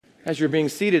As you're being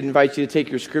seated, I invite you to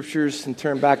take your scriptures and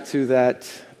turn back to that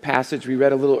passage we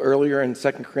read a little earlier in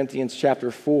 2 Corinthians chapter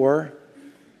 4.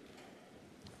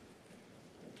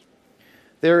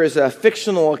 There is a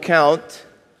fictional account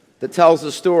that tells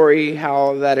the story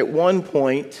how that at one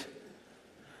point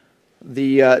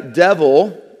the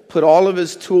devil put all of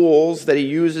his tools that he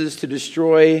uses to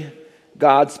destroy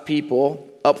God's people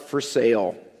up for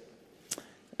sale.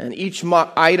 And each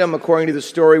item, according to the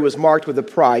story, was marked with a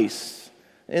price.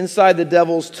 Inside the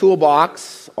devil's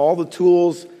toolbox, all the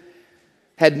tools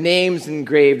had names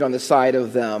engraved on the side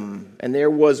of them. And there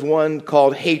was one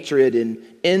called hatred and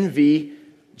envy,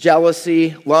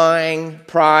 jealousy, lying,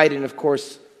 pride, and of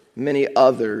course, many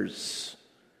others.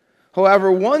 However,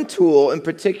 one tool in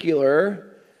particular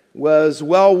was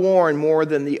well worn more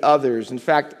than the others. In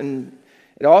fact,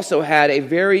 it also had a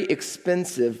very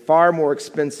expensive, far more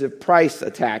expensive price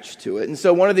attached to it. And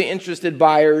so one of the interested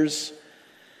buyers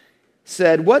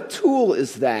said, "What tool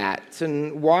is that?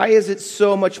 And why is it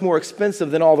so much more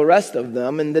expensive than all the rest of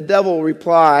them?" And the devil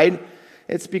replied,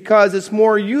 "It's because it's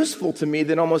more useful to me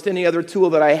than almost any other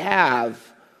tool that I have.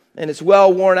 And it's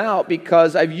well worn out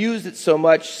because I've used it so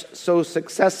much, so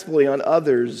successfully on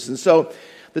others." And so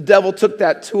the devil took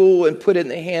that tool and put it in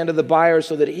the hand of the buyer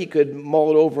so that he could mull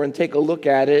it over and take a look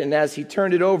at it. And as he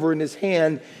turned it over in his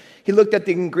hand, he looked at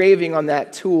the engraving on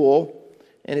that tool,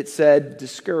 and it said,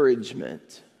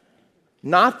 "Discouragement."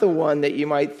 Not the one that you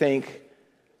might think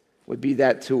would be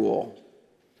that tool.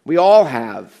 We all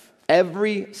have.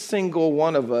 Every single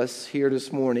one of us here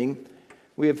this morning,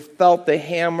 we have felt the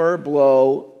hammer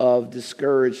blow of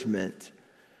discouragement.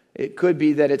 It could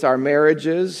be that it's our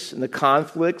marriages and the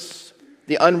conflicts,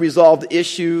 the unresolved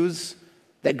issues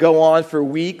that go on for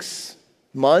weeks,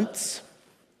 months,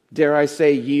 dare I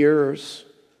say years.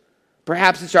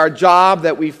 Perhaps it's our job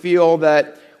that we feel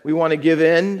that we want to give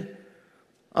in.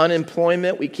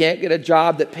 Unemployment, we can't get a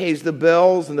job that pays the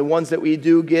bills, and the ones that we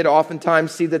do get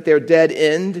oftentimes see that they're dead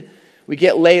end. We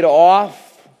get laid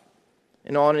off,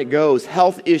 and on it goes.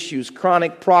 Health issues,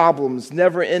 chronic problems,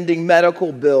 never-ending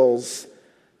medical bills,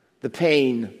 the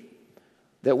pain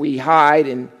that we hide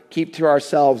and keep to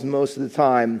ourselves most of the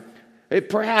time.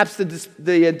 Perhaps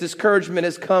the discouragement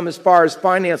has come as far as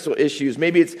financial issues.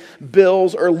 Maybe it's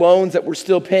bills or loans that we're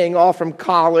still paying off from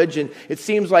college, and it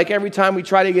seems like every time we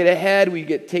try to get ahead, we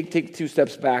take 2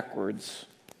 steps backwards.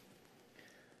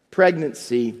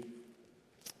 Pregnancy.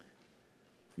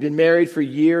 Been married for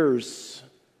years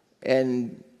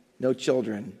and no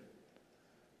children.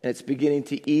 And it's beginning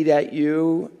to eat at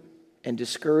you and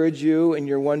discourage you, and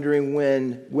you're wondering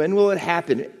when. When will it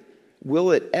happen?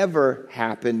 Will it ever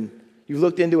happen? You've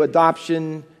looked into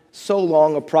adoption, so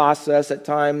long a process at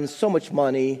times, so much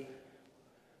money.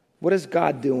 What is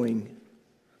God doing?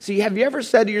 See, have you ever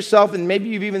said to yourself, and maybe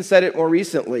you've even said it more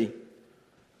recently,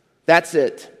 "That's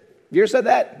it." Have you ever said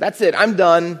that? "That's it, I'm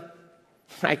done.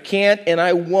 I can't and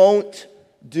I won't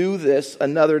do this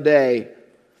another day."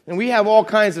 And we have all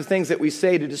kinds of things that we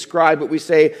say to describe what we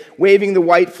say, waving the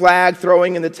white flag,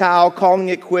 throwing in the towel, calling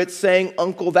it quits, saying,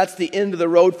 "Uncle, that's the end of the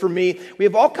road for me." We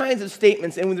have all kinds of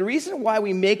statements, and the reason why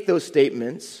we make those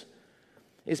statements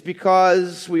is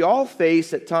because we all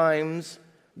face at times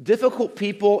difficult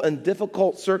people and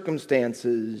difficult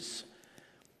circumstances,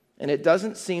 and it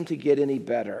doesn't seem to get any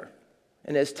better.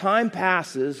 And as time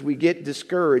passes, we get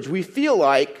discouraged. We feel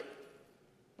like,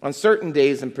 on certain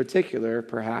days in particular,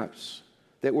 perhaps,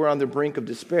 that we're on the brink of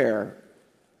despair.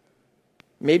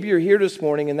 Maybe you're here this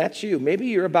morning and that's you. Maybe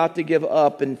you're about to give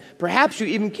up, and perhaps you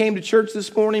even came to church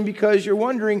this morning because you're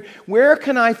wondering, where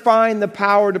can I find the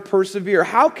power to persevere?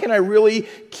 How can I really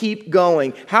keep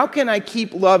going? How can I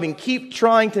keep loving, keep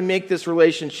trying to make this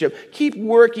relationship, keep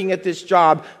working at this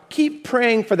job, keep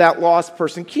praying for that lost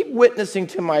person, keep witnessing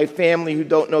to my family who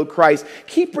don't know Christ,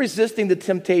 keep resisting the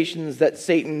temptations that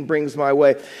Satan brings my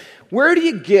way? Where do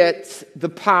you get the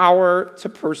power to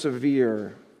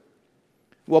persevere?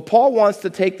 Well, Paul wants to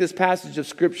take this passage of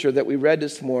Scripture that we read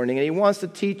this morning, and he wants to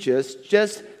teach us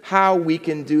just how we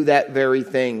can do that very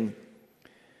thing.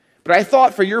 But I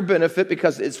thought for your benefit,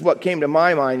 because it's what came to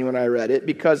my mind when I read it,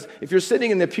 because if you're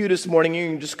sitting in the pew this morning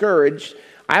and you're discouraged,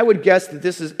 I would guess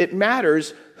that it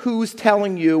matters who's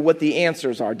telling you what the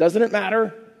answers are. Doesn't it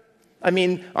matter? I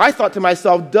mean, I thought to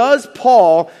myself, does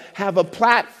Paul have a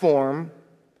platform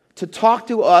to talk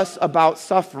to us about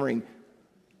suffering?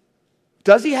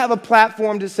 Does he have a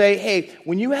platform to say, hey,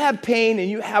 when you have pain and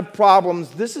you have problems,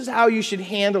 this is how you should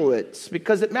handle it?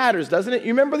 Because it matters, doesn't it? You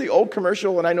remember the old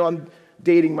commercial, and I know I'm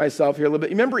dating myself here a little bit.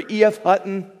 You remember E.F.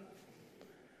 Hutton?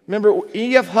 Remember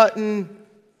E.F. Hutton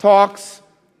talks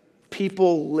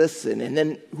people listen. And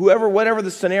then whatever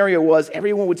the scenario was,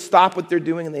 everyone would stop what they're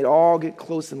doing and they'd all get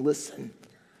close and listen.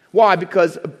 Why?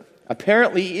 Because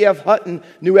apparently E.F. Hutton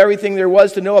knew everything there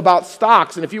was to know about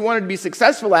stocks. And if you wanted to be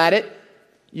successful at it,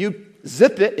 you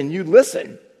zip it and you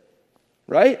listen.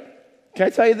 Right? Can I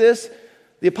tell you this?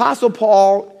 The Apostle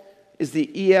Paul is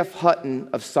the E.F. Hutton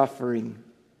of suffering.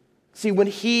 See, when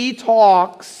he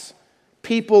talks,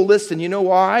 people listen. You know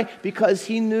why? Because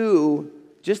he knew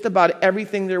just about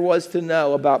everything there was to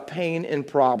know about pain and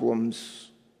problems.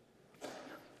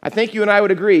 I think you and I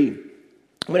would agree.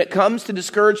 When it comes to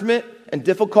discouragement and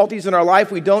difficulties in our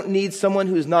life, we don't need someone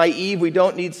who's naive. We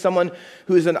don't need someone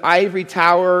who's an ivory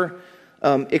tower,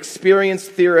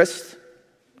 experienced theorist.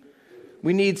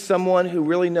 We need someone who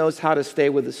really knows how to stay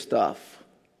with the stuff.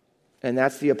 And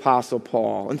that's the Apostle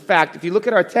Paul. In fact, if you look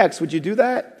at our text, would you do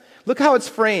that? Look how it's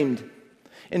framed.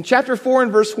 In chapter 4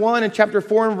 and verse 1 and chapter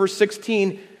 4 and verse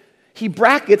 16, he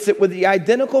brackets it with the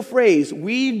identical phrase,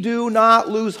 we do not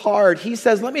lose heart. He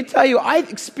says, let me tell you, I've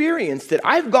experienced it.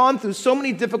 I've gone through so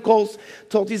many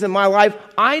difficulties in my life.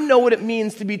 I know what it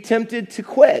means to be tempted to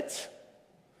quit.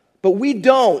 But we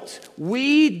don't.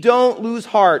 We don't lose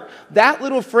heart. That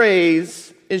little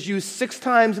phrase is used 6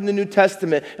 times in the New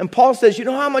Testament. And Paul says, you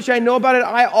know how much I know about it?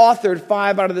 I authored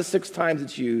 5 out of the 6 times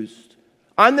it's used.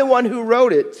 I'm the one who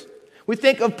wrote it. We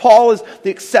think of Paul as the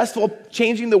successful,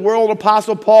 changing the world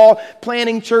Apostle Paul,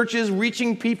 planting churches,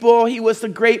 reaching people. He was a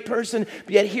great person.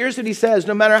 But yet here's what he says,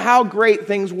 no matter how great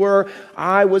things were,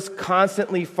 I was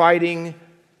constantly fighting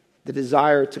the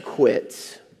desire to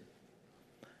quit.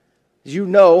 As you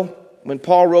know, when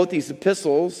Paul wrote these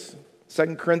epistles,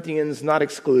 2 Corinthians not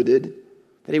excluded,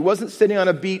 that he wasn't sitting on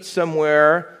a beach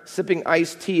somewhere, sipping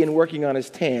iced tea and working on his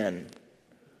tan.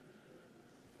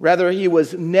 Rather, he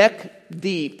was neck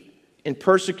deep in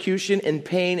persecution and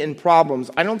pain and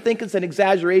problems. I don't think it's an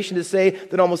exaggeration to say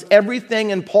that almost everything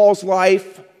in Paul's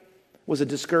life was a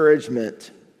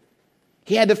discouragement.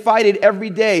 He had to fight it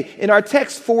every day. In our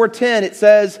text 4:10, it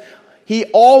says, he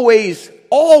always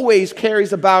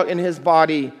carries about in his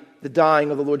body the dying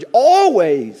of the Lord.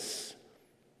 Always.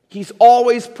 He's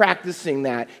always practicing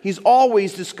that. He's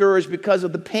always discouraged because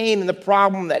of the pain and the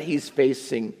problem that he's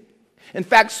facing. In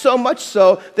fact, so much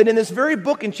so that in this very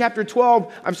book in chapter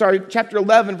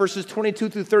 11, verses 22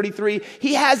 through 33,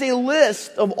 he has a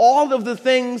list of all of the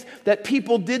things that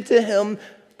people did to him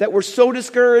that were so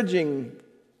discouraging.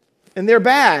 And they're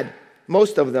bad,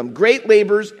 most of them. Great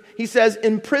labors, he says,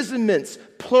 imprisonments,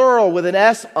 plural with an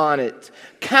S on it.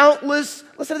 Countless,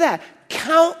 listen to that,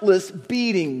 countless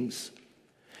beatings.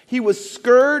 He was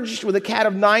scourged with a cat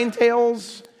of 9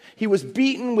 tails. He was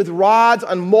beaten with rods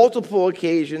on multiple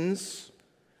occasions.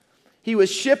 He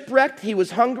was shipwrecked. He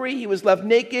was hungry. He was left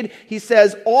naked. He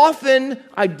says, often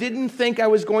I didn't think I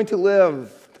was going to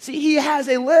live. See, he has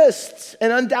a list.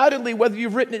 And undoubtedly, whether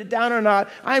you've written it down or not,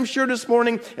 I'm sure this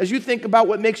morning, as you think about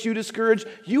what makes you discouraged,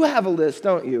 you have a list,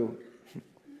 don't you?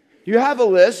 You have a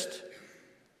list.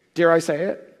 Dare I say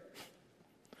it?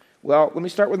 Well, let me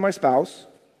start with my spouse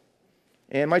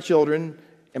and my children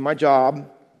and my job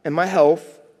and my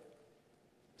health.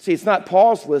 See, it's not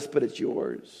Paul's list, but it's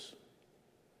yours.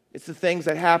 It's the things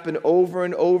that happen over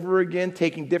and over again,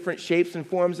 taking different shapes and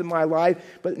forms in my life,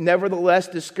 but nevertheless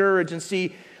discouraged. And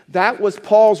see, that was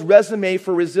Paul's resume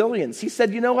for resilience. He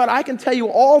said, you know what, I can tell you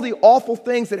all the awful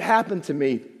things that happened to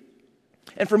me.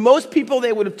 And for most people,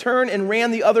 they would have turned and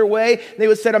ran the other way. They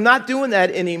would have said, I'm not doing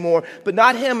that anymore, but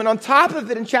not him. And on top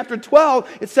of it, in chapter 12,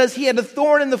 it says he had a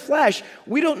thorn in the flesh.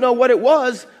 We don't know what it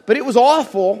was, but it was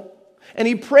awful. And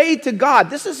he prayed to God.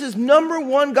 This is his number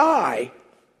one guy.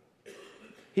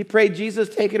 He prayed,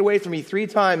 Jesus, take it away from me 3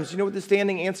 times. You know what the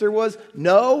standing answer was?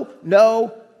 No,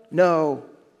 no, no.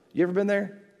 You ever been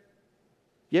there?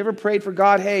 You ever prayed for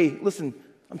God, hey, listen,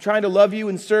 I'm trying to love you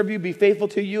and serve you, be faithful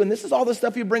to you, and this is all the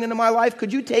stuff you bring into my life.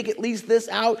 Could you take at least this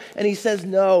out? And he says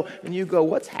no. And you go,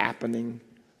 what's happening?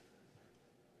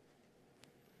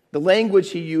 The language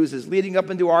he uses leading up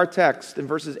into our text in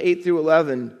verses 8 through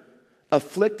 11,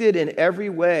 afflicted in every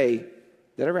way.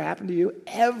 That ever happened to you?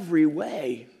 Every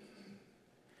way.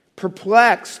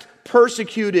 Perplexed,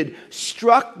 persecuted,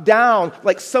 struck down,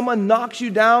 like someone knocks you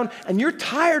down and you're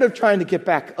tired of trying to get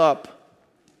back up.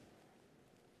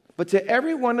 But to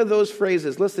every one of those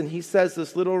phrases, listen, he says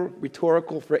this little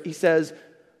rhetorical phrase. He says,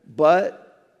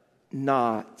 but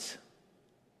not.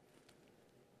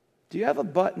 Do you have a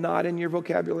but not in your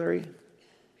vocabulary?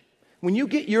 When you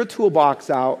get your toolbox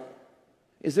out,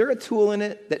 is there a tool in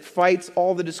it that fights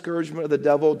all the discouragement of the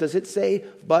devil? Does it say,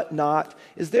 but not?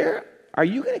 Are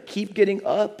you going to keep getting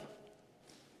up?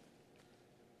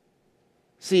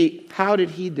 See, how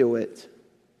did he do it?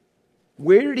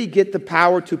 Where did he get the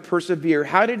power to persevere?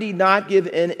 How did he not give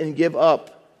in and give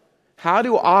up? How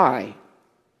do I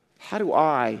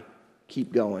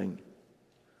keep going?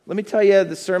 Let me tell you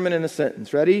the sermon in a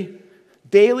sentence. Ready?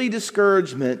 Daily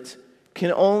discouragement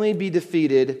can only be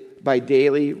defeated by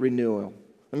daily renewal.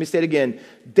 Let me say it again.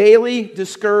 Daily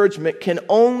discouragement can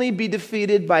only be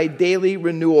defeated by daily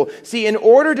renewal. See, in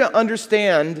order to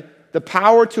understand the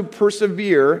power to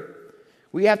persevere,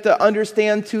 we have to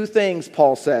understand two things,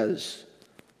 Paul says.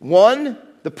 One,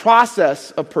 the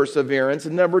process of perseverance,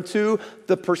 and number two,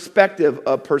 the perspective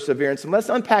of perseverance. And let's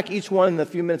unpack each one in the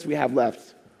few minutes we have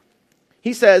left.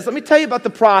 He says, let me tell you about the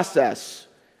process.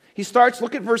 He starts,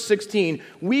 look at verse 16.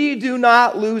 We do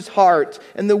not lose heart.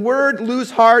 And the word lose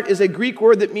heart is a Greek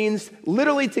word that means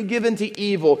literally to give into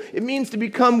evil. It means to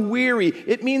become weary.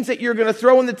 It means that you're going to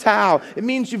throw in the towel. It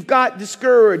means you've got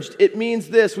discouraged. It means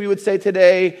this. We would say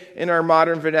today in our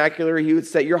modern vernacular, he would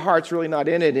say your heart's really not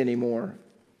in it anymore.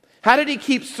 How did he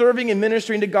keep serving and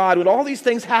ministering to God when all these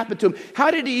things happened to him? How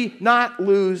did he not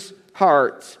lose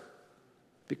heart?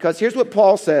 Because here's what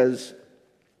Paul says.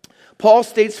 Paul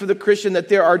states for the Christian that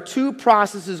there are two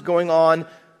processes going on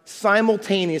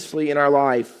simultaneously in our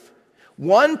life.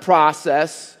 One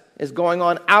process is going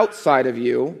on outside of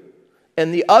you,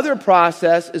 and the other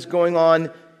process is going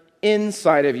on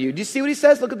inside of you. Do you see what he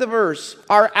says? Look at the verse.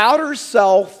 Our outer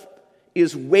self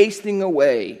is wasting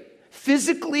away.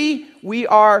 Physically, we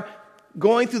are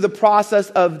going through the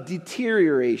process of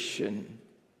deterioration.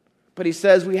 But he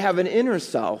says we have an inner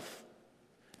self.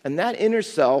 And that inner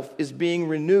self is being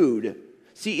renewed.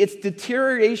 See, it's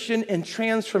deterioration and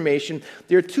transformation.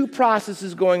 There are two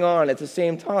processes going on at the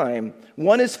same time.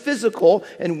 One is physical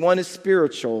and one is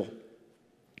spiritual.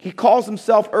 He calls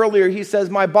himself earlier, he says,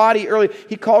 my body earlier.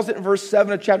 He calls it in verse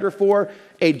 7 of chapter 4,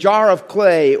 a jar of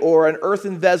clay or an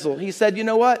earthen vessel. He said, you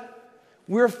know what?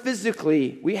 We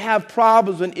have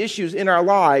problems and issues in our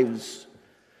lives.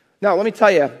 Now, let me tell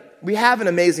you, we have an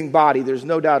amazing body. There's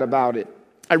no doubt about it.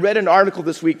 I read an article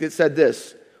this week that said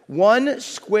this: 1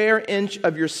 square inch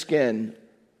of your skin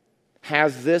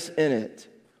has this in it: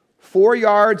 4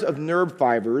 yards of nerve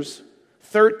fibers,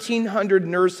 1,300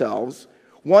 nerve cells,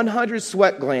 100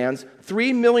 sweat glands,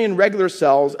 3 million regular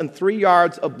cells, and 3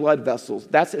 yards of blood vessels.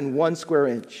 That's in 1 square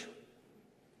inch.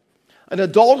 An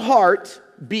adult heart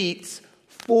beats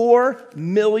 4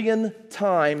 million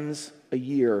times a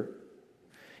year.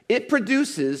 It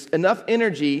produces enough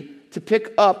energy to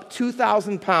pick up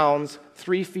 2,000 pounds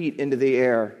 3 feet into the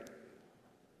air.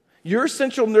 Your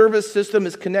central nervous system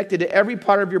is connected to every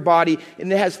part of your body,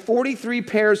 and it has 43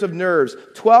 pairs of nerves,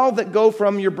 12 that go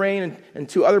from your brain and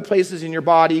to other places in your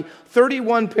body,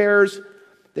 31 pairs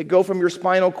that go from your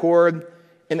spinal cord,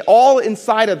 and all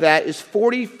inside of that is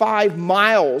 45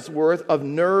 miles worth of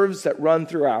nerves that run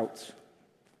throughout.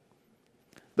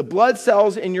 The blood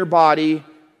cells in your body,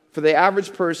 for the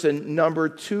average person, number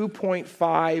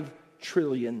 2.5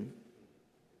 trillion.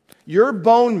 Your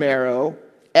bone marrow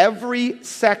every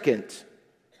second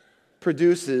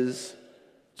produces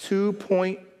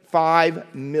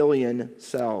 2.5 million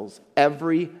cells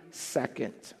every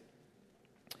second.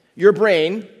 Your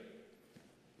brain,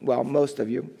 well, most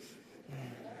of you,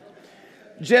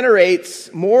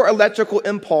 generates more electrical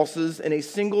impulses in a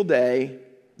single day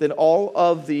than all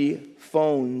of the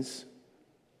phones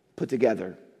put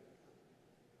together.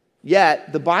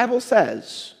 Yet, the Bible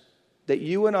says that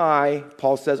you and I,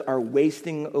 Paul says, are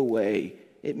wasting away.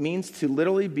 It means to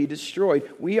literally be destroyed.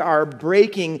 We are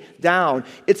breaking down.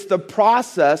 It's the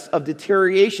process of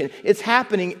deterioration. It's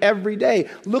happening every day.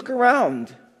 Look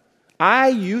around. I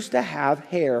used to have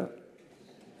hair.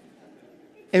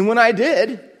 And when I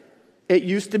did, it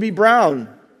used to be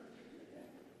brown.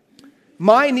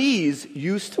 My knees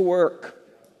used to work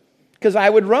because I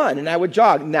would run and I would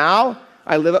jog. Now,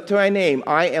 I live up to my name.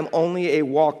 I am only a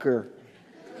walker.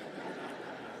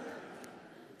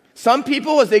 Some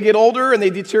people, as they get older and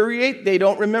they deteriorate, they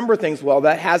don't remember things well.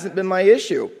 That hasn't been my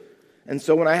issue. And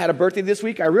so when I had a birthday this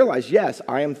week, I realized, yes,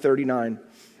 I am 39.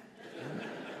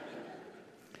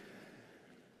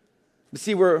 But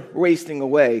see, we're wasting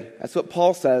away. That's what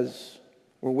Paul says.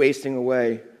 We're wasting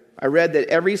away. I read that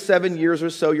every 7 years or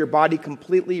so, your body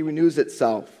completely renews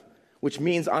itself, which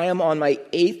means I am on my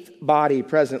 8th body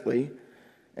presently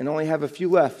and only have a few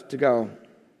left to go.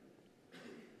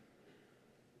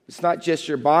 It's not just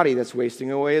your body that's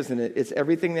wasting away, isn't it? It's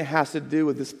everything that has to do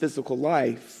with this physical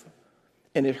life.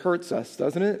 And it hurts us,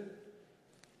 doesn't it?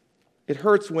 It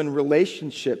hurts when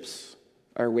relationships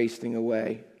are wasting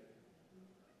away.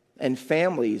 And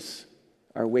families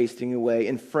are wasting away.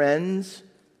 And friends,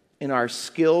 and our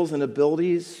skills and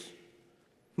abilities.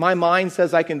 My mind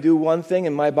says I can do one thing,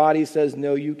 and my body says,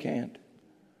 no, you can't.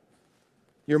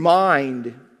 your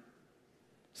mind.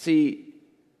 See,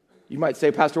 you might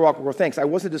say, Pastor Walker, well, thanks. I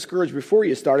wasn't discouraged before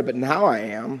you started, but now I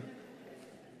am.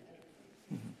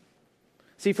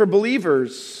 See, for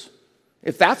believers,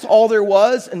 if that's all there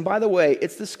was, and by the way,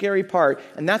 it's the scary part,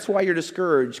 and that's why you're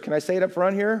discouraged. Can I say it up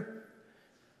front here?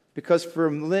 Because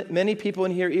for many people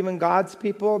in here, even God's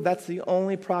people, that's the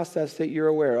only process that you're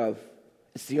aware of.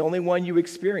 It's the only one you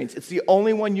experience. It's the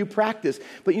only one you practice.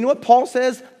 But you know what Paul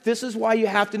says? This is why you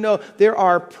have to know there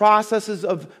are processes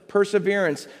of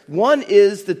perseverance. One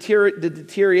is the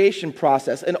deterioration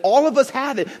process, and all of us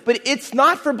have it, but it's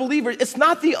not for believers. It's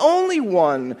not the only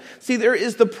one. See, there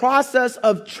is the process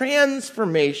of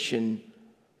transformation.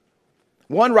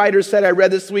 One writer said, I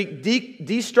read this week,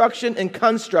 destruction and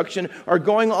construction are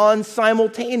going on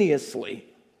simultaneously.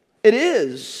 It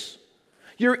is.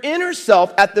 Your inner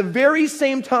self, at the very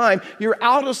same time, your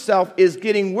outer self is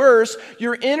getting worse.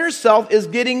 Your inner self is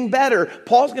getting better.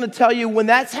 Paul's going to tell you when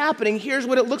that's happening, here's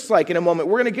what it looks like in a moment.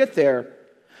 We're going to get there.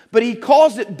 But he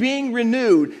calls it being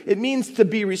renewed. It means to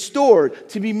be restored,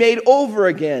 to be made over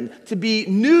again, to be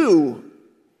new.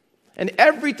 And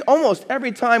almost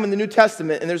every time in the New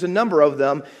Testament, and there's a number of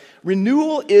them,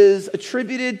 renewal is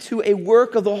attributed to a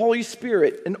work of the Holy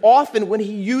Spirit, and often when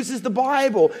he uses the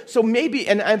Bible. So maybe,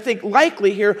 and I think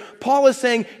likely here, Paul is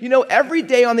saying, every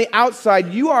day on the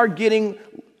outside you are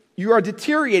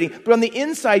deteriorating, but on the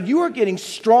inside you are getting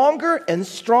stronger and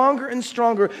stronger and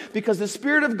stronger because the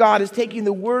Spirit of God is taking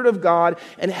the Word of God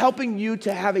and helping you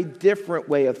to have a different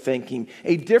way of thinking,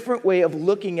 a different way of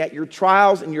looking at your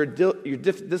trials and your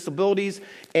disabilities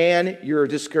and your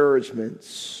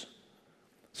discouragements.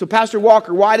 So, Pastor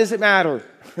Walker, why does it matter?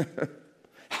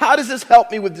 How does this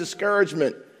help me with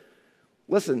discouragement?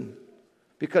 Listen,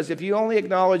 because if you only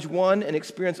acknowledge one and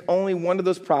experience only one of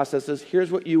those processes,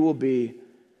 here's what you will be.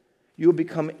 You will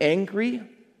become angry,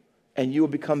 and you will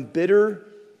become bitter,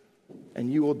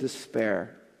 and you will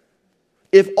despair.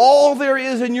 If all there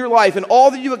is in your life, and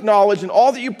all that you acknowledge, and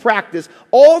all that you practice,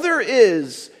 all there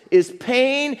is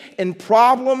pain and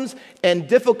problems and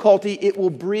difficulty, it will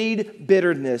breed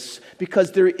bitterness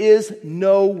because there is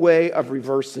no way of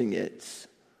reversing it.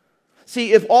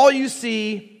 See, if all you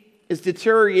see is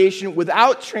deterioration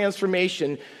without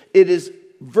transformation, it is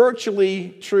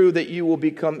virtually true that you will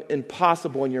become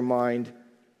impossible in your mind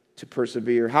to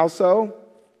persevere. How so?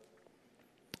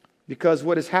 Because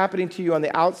what is happening to you on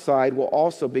the outside will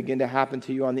also begin to happen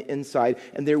to you on the inside,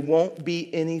 and there won't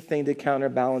be anything to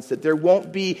counterbalance it. There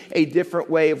won't be a different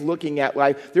way of looking at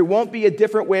life. There won't be a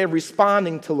different way of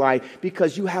responding to life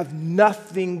because you have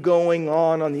nothing going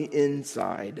on the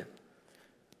inside.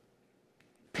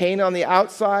 Pain on the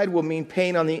outside will mean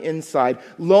pain on the inside.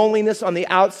 Loneliness on the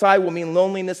outside will mean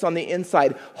loneliness on the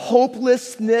inside.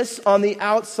 Hopelessness on the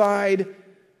outside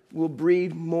will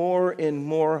breed more and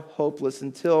more hopeless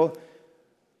until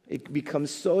it becomes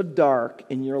so dark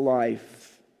in your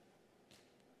life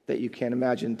that you can't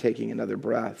imagine taking another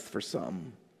breath for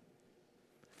some.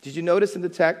 Did you notice in the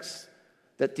text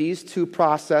that these two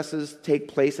processes take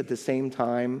place at the same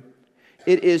time?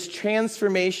 It is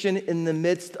transformation in the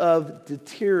midst of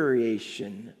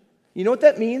deterioration. You know what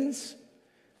that means?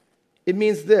 It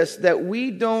means this, that we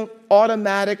don't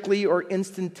automatically or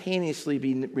instantaneously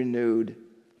be renewed.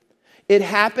 It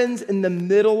happens in the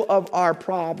middle of our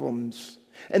problems.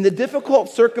 And the difficult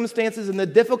circumstances and the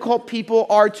difficult people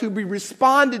are to be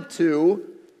responded to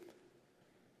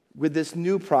with this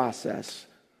new process.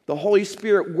 The Holy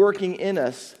Spirit working in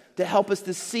us to help us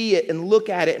to see it and look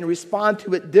at it and respond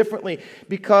to it differently,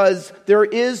 because there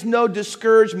is no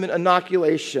discouragement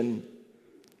inoculation.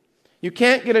 You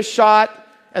can't get a shot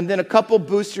and then a couple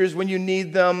boosters when you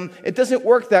need them. It doesn't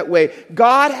work that way.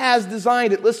 God has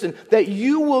designed it, listen, that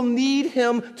you will need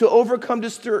Him to overcome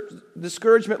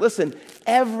discouragement, listen,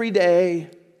 every day.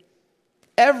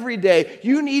 Every day.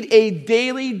 You need a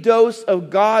daily dose of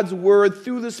God's Word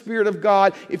through the Spirit of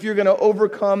God if you're going to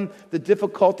overcome the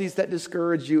difficulties that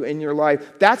discourage you in your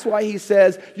life. That's why He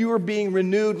says you are being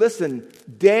renewed, listen,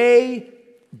 day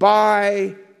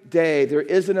by day. There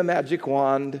isn't a magic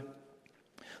wand.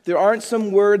 There aren't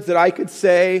some words that I could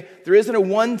say. There isn't a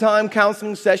one-time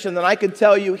counseling session that I could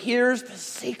tell you, here's the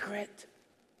secret.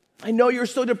 I know you're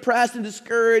so depressed and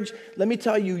discouraged. Let me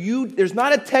tell you, there's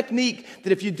not a technique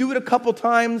that if you do it a couple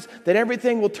times, that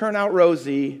everything will turn out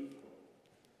rosy.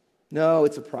 No,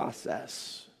 it's a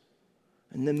process.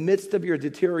 In the midst of your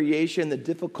deterioration, the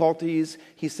difficulties,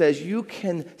 He says you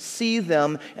can see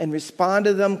them and respond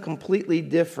to them completely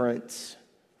different.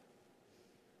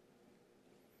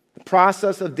 The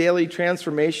process of daily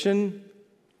transformation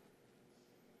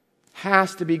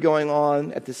has to be going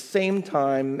on at the same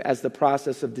time as the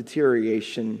process of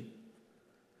deterioration.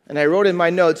 And I wrote in my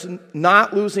notes,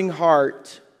 not losing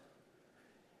heart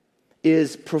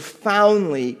is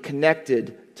profoundly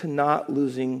connected to not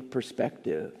losing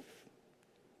perspective.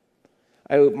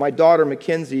 My daughter,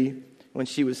 Mackenzie, when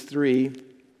she was 3,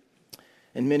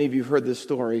 and many of you have heard this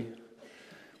story,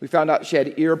 we found out she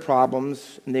had ear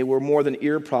problems, and they were more than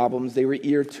ear problems. They were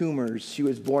ear tumors. She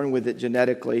was born with it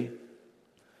genetically.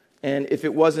 And if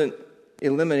it wasn't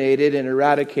eliminated and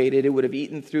eradicated, it would have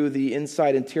eaten through the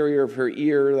inside interior of her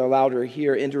ear, allowed her to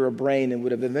hear into her brain, and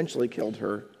would have eventually killed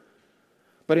her.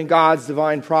 But in God's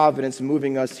divine providence,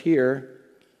 moving us here,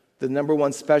 the number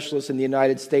one specialist in the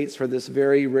United States for this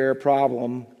very rare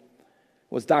problem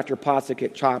was Dr. Potsick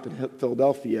at CHOP in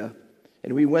Philadelphia.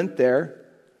 And we went there,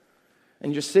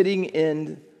 and you're sitting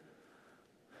in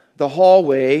the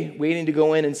hallway waiting to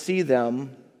go in and see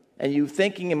them, and you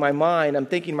thinking in my mind, I'm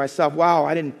thinking to myself, wow,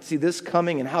 I didn't see this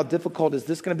coming, and how difficult is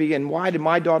this going to be, and why did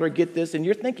my daughter get this? And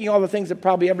you're thinking all the things that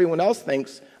probably everyone else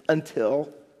thinks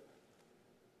until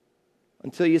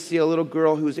you see a little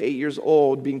girl who's 8 years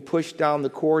old being pushed down the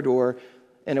corridor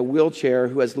in a wheelchair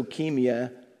who has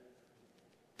leukemia,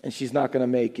 and she's not going to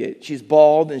make it. She's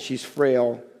bald and she's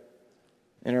frail,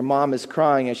 and her mom is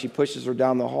crying as she pushes her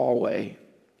down the hallway,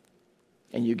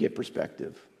 and you get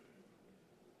perspective.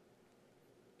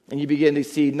 And you begin to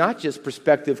see not just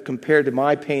perspective compared to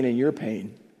my pain and your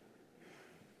pain,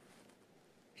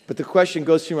 but the question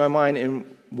goes through my mind,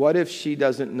 and what if she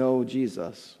doesn't know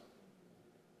Jesus?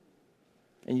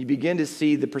 And you begin to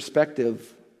see the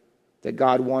perspective that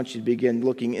God wants you to begin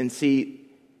looking and see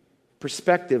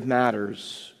perspective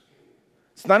matters.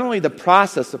 It's not only the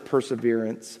process of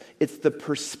perseverance, it's the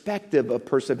perspective of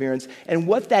perseverance. And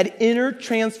what that inner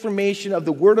transformation of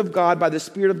the Word of God by the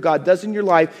Spirit of God does in your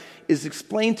life is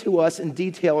explained to us in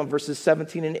detail in verses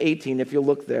 17 and 18, if you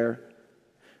look there.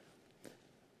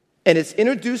 And it's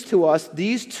introduced to us,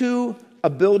 these two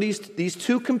abilities, these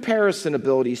two comparison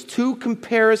abilities, two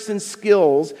comparison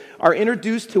skills are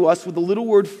introduced to us with the little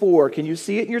word for. Can you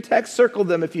see it in your text? Circle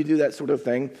them if you do that sort of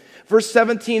thing. Verse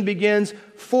 17 begins,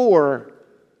 for.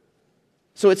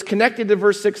 So it's connected to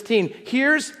verse 16.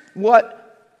 Here's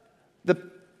what the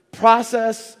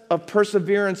process of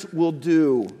perseverance will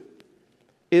do.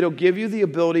 It'll give you the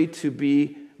ability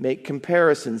to make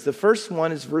comparisons. The first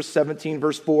one is verse 17,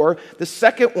 verse 4. The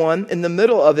second one, in the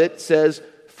middle of it, says,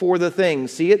 for the thing.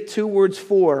 See it? 2 words,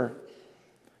 for.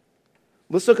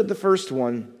 Let's look at the first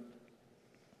one.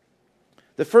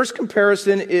 The first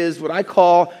comparison is what I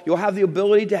call, you'll have the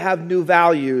ability to have new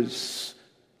values.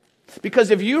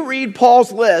 Because if you read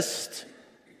Paul's list,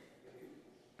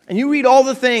 and you read all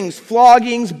the things,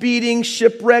 floggings, beatings,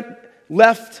 shipwreck,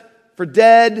 left for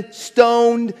dead,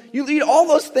 stoned, you read all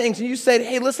those things, and you say,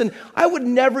 hey, listen, I would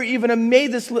never even have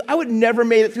made this, I would never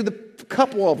made it through the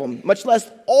couple of them, much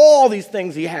less all these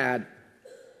things he had.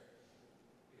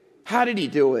 How did he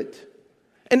do it?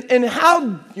 And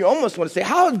how, you almost want to say,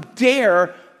 how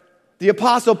dare the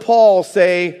Apostle Paul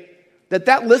say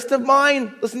that list of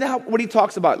mine, listen to what he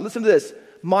talks about. Listen to this.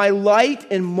 My light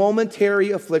and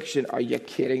momentary affliction. Are you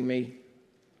kidding me?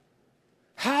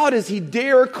 How does he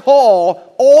dare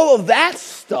call all of that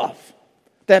stuff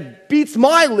that beats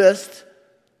my list,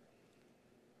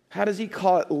 how does he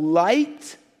call it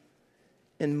light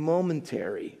and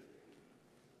momentary?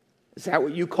 Is that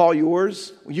what you call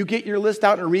yours? When you get your list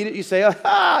out and read it, you say,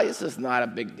 this is not a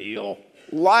big deal.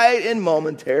 Light and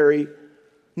momentary.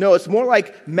 No, it's more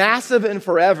like massive and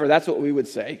forever. That's what we would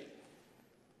say.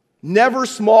 Never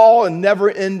small and never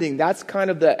ending. That's kind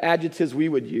of the adjectives we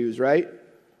would use, right?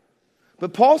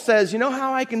 But Paul says, you know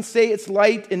how I can say it's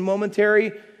light and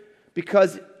momentary?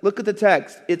 Because look at the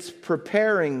text. It's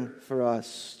preparing for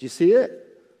us. Do you see it?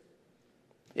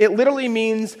 It literally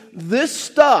means this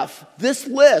stuff, this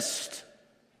list,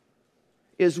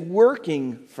 is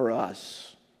working for us.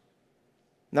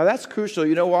 Now that's crucial.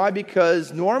 You know why?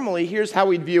 Because normally, here's how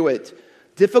we'd view it.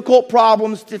 Difficult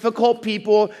problems, difficult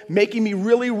people, making me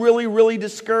really, really, really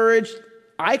discouraged.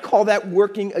 I call that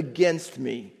working against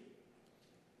me.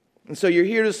 And so you're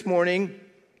here this morning,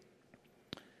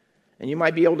 and you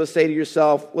might be able to say to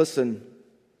yourself, listen,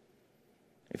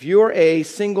 if you're a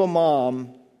single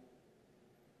mom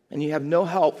and you have no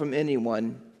help from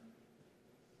anyone,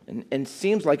 and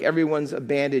seems like everyone's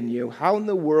abandoned you, how in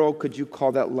the world could you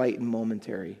call that light and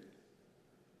momentary?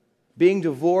 Being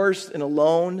divorced and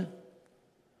alone,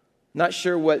 not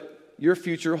sure what your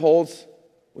future holds,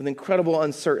 with incredible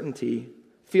uncertainty,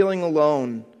 feeling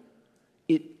alone,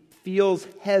 it feels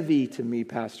heavy to me,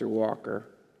 Pastor Walker.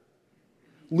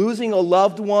 Losing a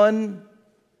loved one,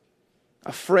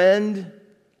 a friend,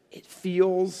 it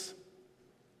feels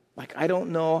like I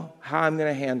don't know how I'm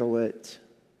going to handle it.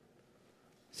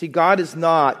 See, God is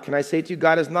not, can I say to you,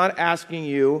 God is not asking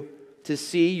you to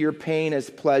see your pain as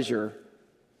pleasure.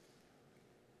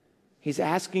 He's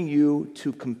asking you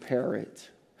to compare it.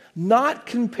 Not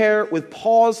compare it with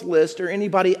Paul's list or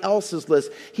anybody else's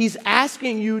list. He's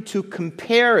asking you to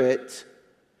compare it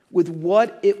with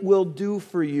what it will do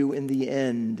for you in the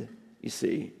end, you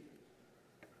see.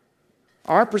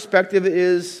 Our perspective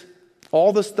is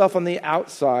all the stuff on the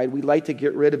outside, we like to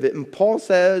get rid of it. And Paul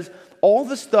says all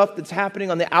the stuff that's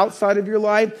happening on the outside of your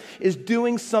life is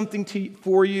doing something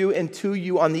for you and to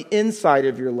you on the inside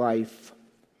of your life.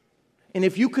 And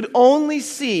if you could only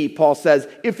see, Paul says,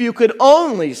 if you could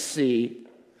only see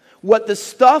what the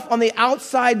stuff on the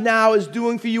outside now is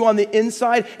doing for you on the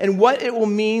inside and what it will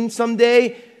mean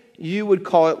someday, you would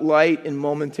call it light and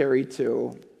momentary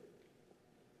too.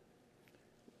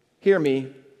 Hear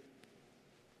me.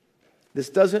 This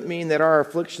doesn't mean that our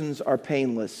afflictions are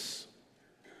painless.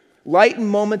 Light and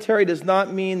momentary does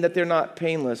not mean that they're not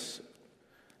painless.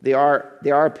 They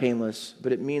are painless,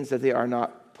 but it means that they are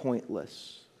not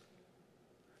pointless.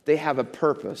 They have a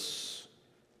purpose.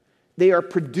 They are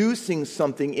producing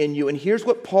something in you. And here's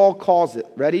what Paul calls it.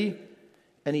 Ready?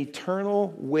 An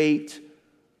eternal weight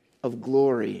of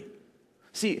glory.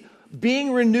 See,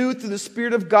 being renewed through the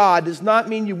Spirit of God does not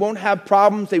mean you won't have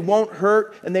problems, they won't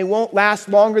hurt, and they won't last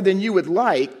longer than you would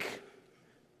like.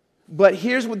 But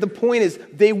here's what the point is.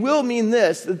 They will mean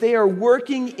this, that they are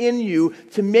working in you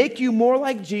to make you more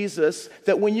like Jesus,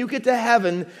 that when you get to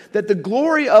heaven, that the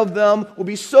glory of them will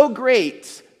be so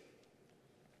great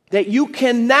that you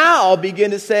can now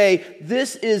begin to say,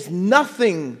 this is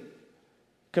nothing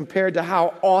compared to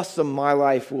how awesome my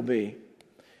life will be.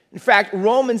 In fact,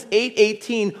 Romans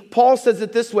 8:18, Paul says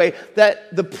it this way,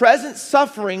 that the present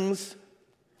sufferings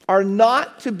are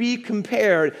not to be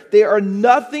compared. They are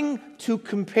nothing to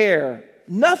compare,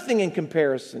 nothing in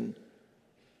comparison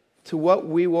to what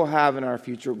we will have in our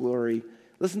future glory.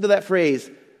 Listen to that phrase,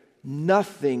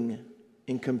 nothing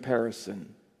in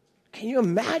comparison. Can you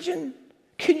imagine?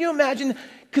 Can you imagine?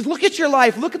 Because look at your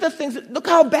life. Look at the things. Look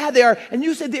how bad they are. And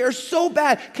you say they are so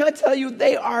bad. Can I tell you,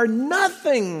 they are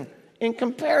nothing in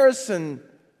comparison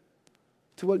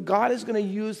to what God is going to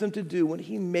use them to do when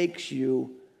He makes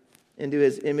you into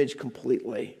His image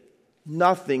completely.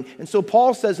 Nothing. And so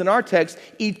Paul says in our text,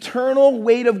 eternal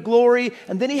weight of glory.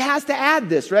 And then he has to add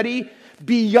this. Ready?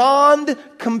 Beyond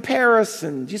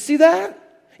comparison. Do you see that?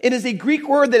 It is a Greek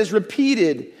word that is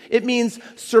repeated. It means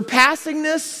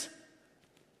surpassingness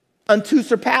unto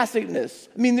surpassingness.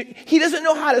 I mean, he doesn't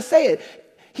know how to say it.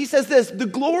 He says this, the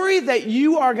glory that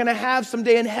you are going to have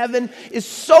someday in heaven is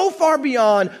so far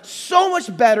beyond, so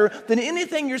much better than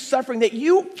anything you're suffering that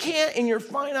you can't in your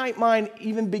finite mind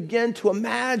even begin to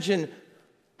imagine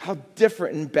how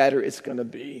different and better it's going to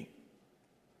be.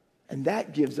 And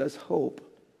that gives us hope.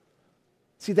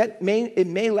 See, it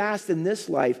may last in this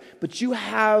life, but you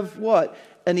have what?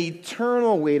 An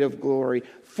eternal weight of glory.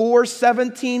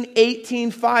 4:17,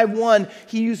 18, 5:1,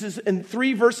 he uses in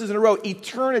 3 verses in a row,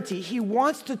 eternity. He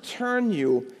wants to turn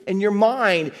you and your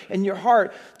mind and your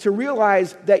heart to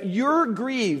realize that your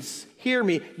griefs, hear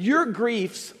me, your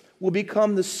griefs will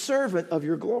become the servant of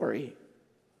your glory.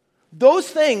 Those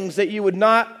things that you would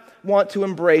not want to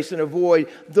embrace and avoid,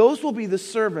 those will be the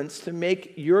servants to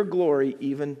make your glory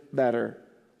even better.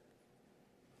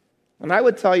 And I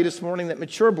would tell you this morning that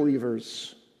mature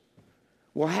believers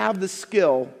will have the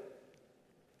skill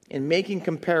in making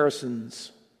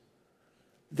comparisons.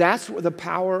 That's where the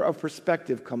power of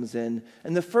perspective comes in.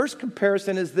 And the first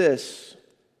comparison is this.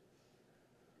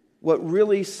 What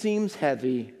really seems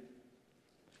heavy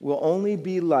will only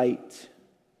be light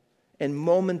and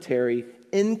momentary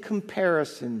in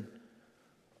comparison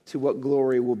to what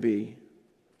glory will be.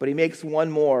 But he makes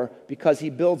one more because he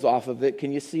builds off of it.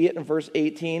 Can you see it in verse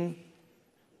 18?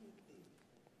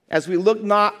 As we look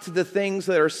not to the things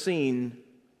that are seen,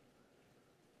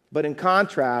 but in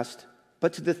contrast,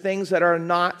 but to the things that are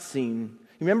not seen.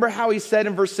 Remember how he said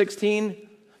in verse 16,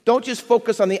 don't just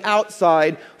focus on the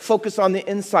outside, focus on the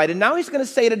inside. And now he's going to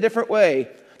say it a different way.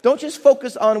 Don't just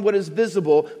focus on what is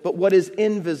visible, but what is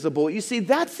invisible. You see,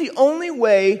 that's the only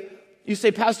way. You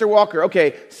say, Pastor Walker,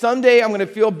 okay, someday I'm going to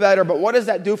feel better, but what does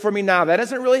that do for me now? That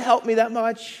doesn't really help me that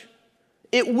much.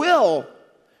 It will.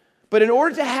 But in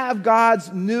order to have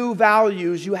God's new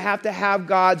values, you have to have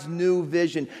God's new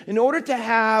vision. In order to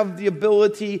have the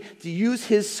ability to use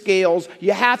His scales,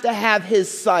 you have to have His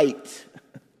sight.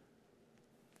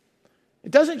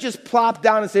 It doesn't just plop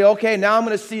down and say, okay, now I'm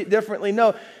going to see it differently.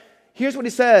 No, here's what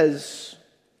he says.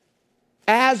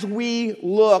 As we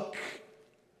look,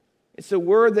 It's a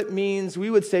word that means, we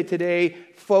would say today,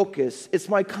 focus. It's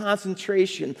my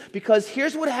concentration. Because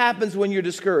here's what happens when you're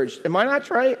discouraged. Am I not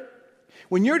right?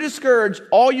 When you're discouraged,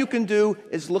 all you can do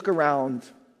is look around.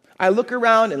 I look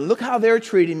around and look how they're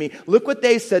treating me. Look what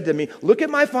they said to me. Look at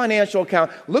my financial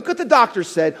account. Look what the doctor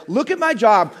said. Look at my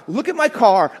job. Look at my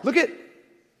car. And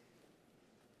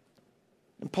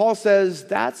Paul says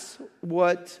that's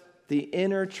what the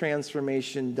inner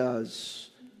transformation does.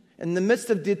 In the midst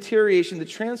of deterioration, the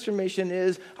transformation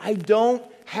is I don't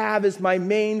have as my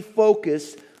main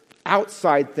focus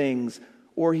outside things.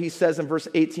 Or he says in verse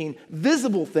 18,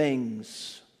 visible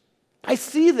things. I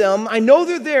see them. I know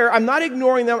they're there. I'm not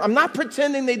ignoring them. I'm not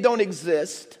pretending they don't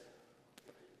exist.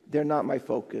 They're not my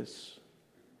focus,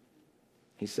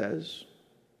 he says.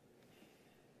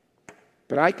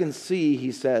 But I can see,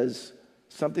 he says,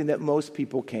 something that most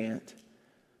people can't.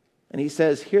 And he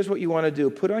says, here's what you want to do.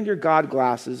 Put on your God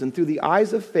glasses, and through the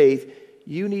eyes of faith,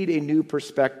 you need a new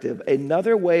perspective,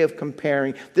 another way of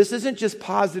comparing. This isn't just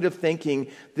positive thinking.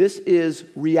 This is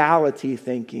reality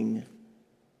thinking.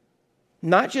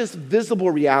 Not just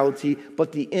visible reality,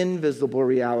 but the invisible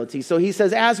reality. So he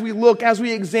says, as we look, as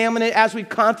we examine it, as we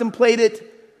contemplate it,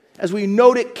 as we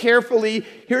note it carefully,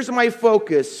 here's my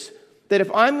focus. That if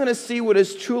I'm going to see what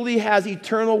is truly has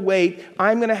eternal weight,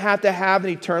 I'm going to have an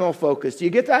eternal focus. Do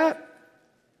you get that?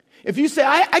 If you say,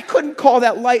 I couldn't call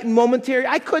that light and momentary,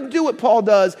 I couldn't do what Paul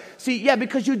does. See, yeah,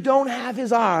 because you don't have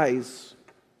his eyes.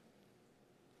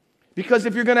 Because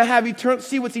if you're going to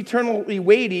see what's eternally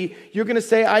weighty, you're going to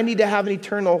say, I need to have an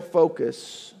eternal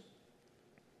focus.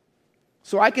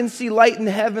 So I can see light and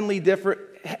heavy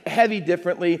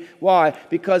differently. Why?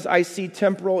 Because I see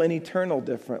temporal and eternal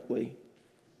differently.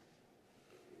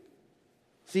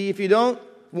 See, if you don't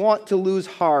want to lose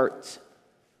heart,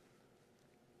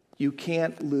 you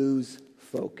can't lose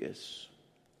focus.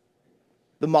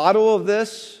 The model of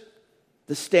this,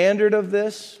 the standard of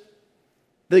this,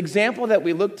 the example that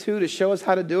we look to show us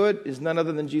how to do it is none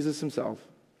other than Jesus himself.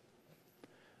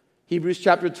 Hebrews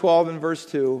chapter 12 and verse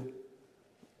 2.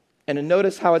 And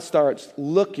notice how it starts,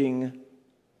 looking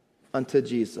unto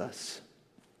Jesus.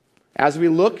 As we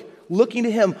looking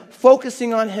to him,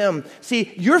 focusing on him.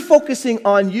 See, you're focusing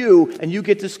on you and you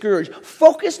get discouraged.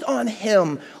 Focused on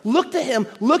him. Look to him,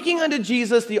 looking unto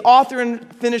Jesus, the author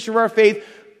and finisher of our faith,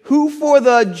 who for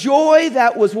the joy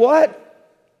that was what?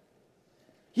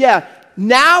 Yeah,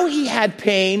 now he had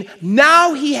pain.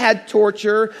 Now he had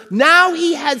torture. Now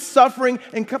he had suffering.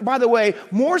 And by the way,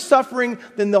 more suffering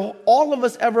than all of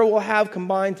us ever will have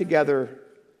combined together.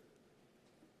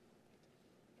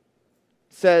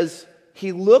 It says,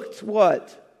 he looked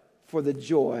what? For the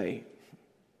joy.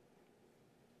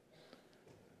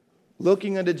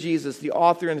 Looking unto Jesus, the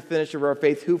author and finisher of our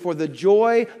faith, who for the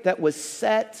joy that was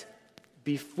set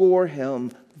before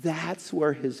him, that's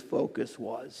where his focus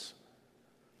was.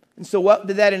 And so what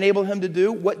did that enable him to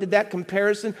do? What did that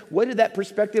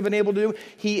perspective enable to do?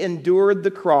 He endured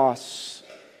the cross.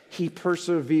 He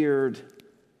persevered.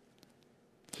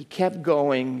 He kept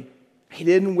going. He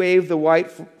didn't wave the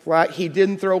white flag. He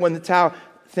didn't throw in the towel.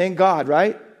 Thank God,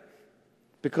 right?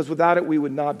 Because without it, we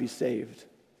would not be saved.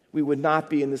 We would not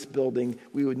be in this building.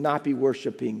 We would not be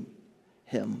worshiping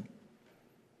him.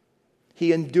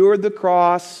 He endured the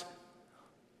cross.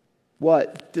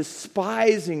 What?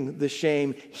 Despising the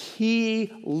shame.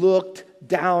 He looked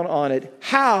down on it.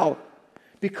 How?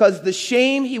 Because the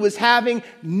shame he was having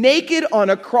naked on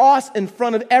a cross in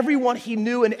front of everyone he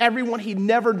knew and everyone he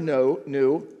never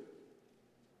knew.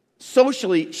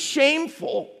 Socially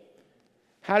shameful.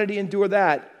 How did he endure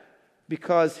that?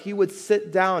 Because he would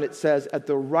sit down, it says, at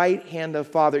the right hand of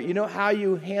Father. You know how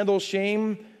you handle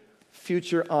shame?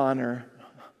 Future honor.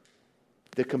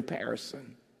 The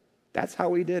comparison. That's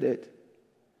how he did it.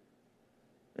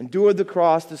 Endured the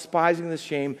cross, despising the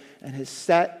shame, and has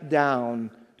sat down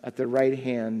at the right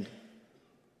hand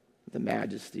of the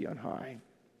majesty on high.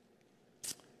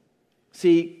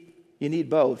 See, you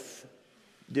need both,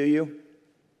 do you?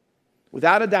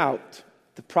 Without a doubt,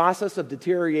 the process of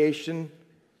deterioration,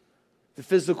 the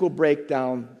physical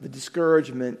breakdown, the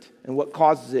discouragement, and what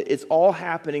causes it, it's all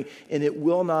happening and it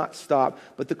will not stop.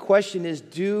 But the question is,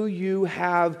 do you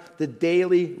have the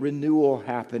daily renewal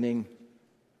happening?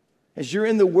 As you're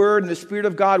in the Word and the Spirit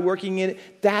of God working in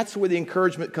it, that's where the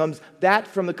encouragement comes.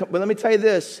 But let me tell you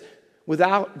this,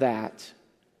 without that,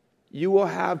 you will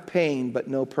have pain but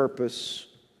no purpose.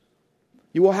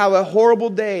 You will have a horrible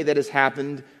day that has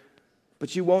happened,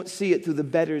 but you won't see it through the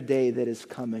better day that is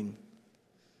coming.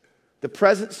 The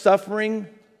present suffering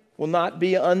will not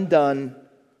be undone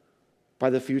by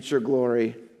the future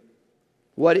glory.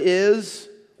 What is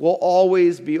will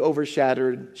always be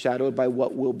overshadowed by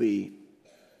what will be.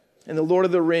 In The Lord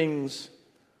of the Rings,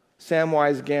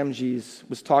 Samwise Gamgee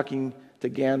was talking to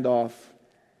Gandalf,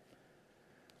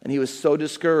 and he was so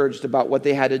discouraged about what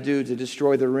they had to do to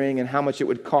destroy the ring and how much it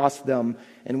would cost them.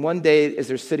 And one day, as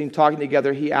they're sitting talking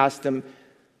together, he asked him,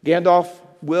 Gandalf,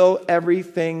 will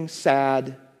everything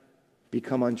sad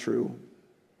become untrue?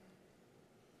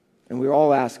 And we're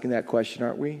all asking that question,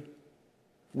 aren't we?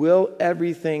 Will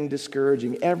everything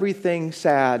discouraging, everything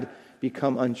sad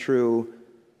become untrue?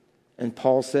 And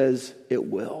Paul says, it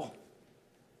will.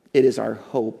 It is our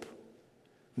hope.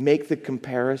 Make the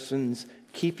comparisons.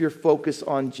 Keep your focus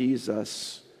on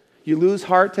Jesus. You lose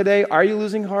heart today? Are you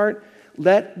losing heart?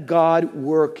 Let God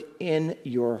work in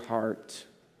your heart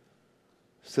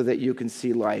so that you can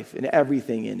see life and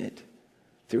everything in it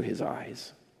through his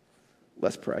eyes.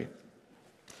 Let's pray.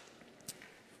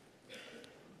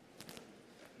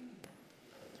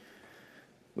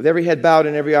 With every head bowed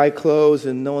and every eye closed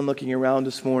and no one looking around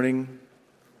this morning,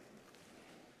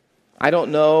 I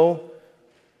don't know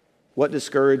what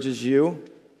discourages you.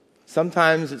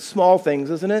 Sometimes it's small things,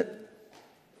 isn't it?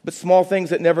 But small things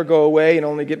that never go away and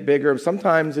only get bigger.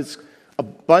 Sometimes it's a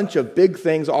bunch of big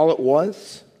things all at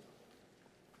once.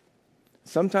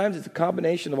 Sometimes it's a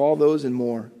combination of all those and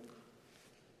more.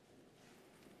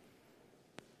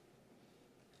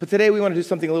 But today we want to do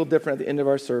something a little different at the end of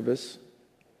our service.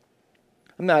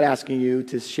 I'm not asking you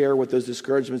to share what those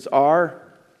discouragements are.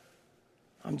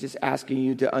 I'm just asking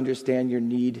you to understand your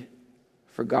need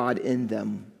for God in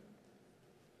them.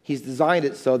 He's designed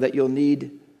it so that you'll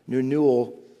need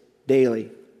renewal daily.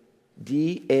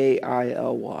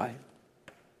 D-A-I-L-Y.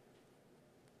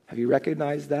 Have you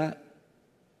recognized that?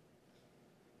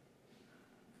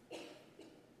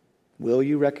 Will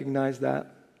you recognize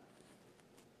that?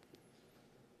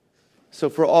 So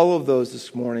for all of those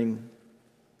this morning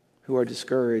who are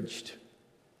discouraged,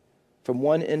 from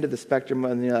one end of the spectrum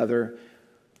and the other,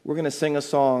 we're going to sing a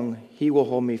song, He Will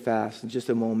Hold Me Fast, in just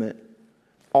a moment.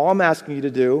 All I'm asking you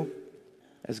to do,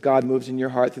 as God moves in your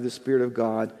heart through the Spirit of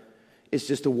God, is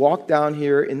just to walk down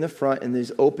here in the front in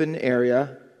this open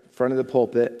area, in front of the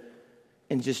pulpit,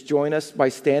 and just join us by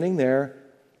standing there.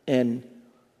 And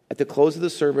at the close of the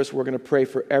service, we're going to pray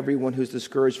for everyone who's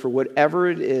discouraged for whatever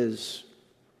it is.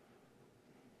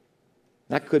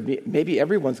 That could be, maybe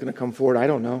everyone's going to come forward, I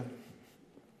don't know.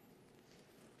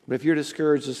 But if you're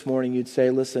discouraged this morning, you'd say,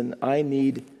 listen, I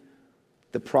need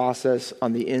the process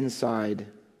on the inside,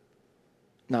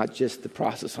 not just the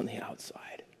process on the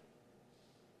outside.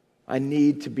 I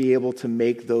need to be able to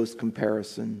make those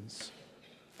comparisons.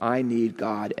 I need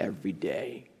God every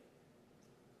day.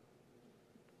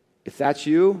 If that's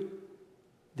you,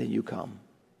 then you come.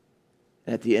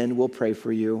 And at the end, we'll pray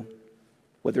for you,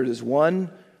 whether it is 1,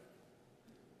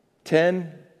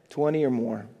 10, 20, or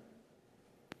more.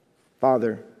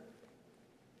 Father,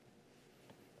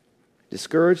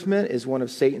 discouragement is one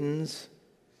of Satan's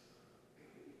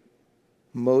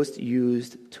most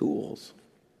used tools.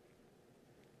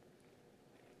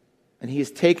 And he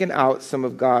has taken out some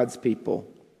of God's people.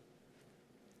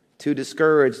 Too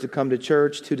discouraged to come to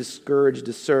church, too discouraged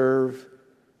to serve,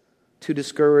 too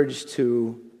discouraged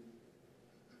to,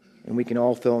 and we can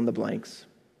all fill in the blanks.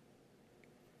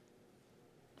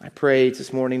 I pray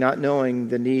this morning, not knowing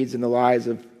the needs and the lives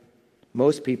of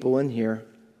most people in here,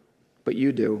 but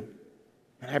you do.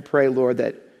 And I pray, Lord,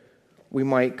 that we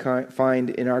might find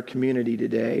in our community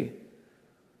today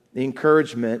the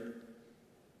encouragement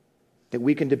that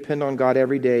we can depend on God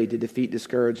every day to defeat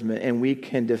discouragement, and we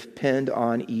can depend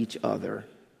on each other.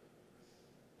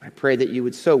 I pray that you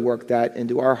would so work that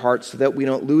into our hearts so that we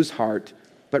don't lose heart,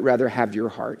 but rather have your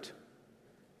heart.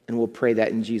 And we'll pray that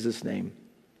in Jesus' name.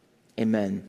 Amen.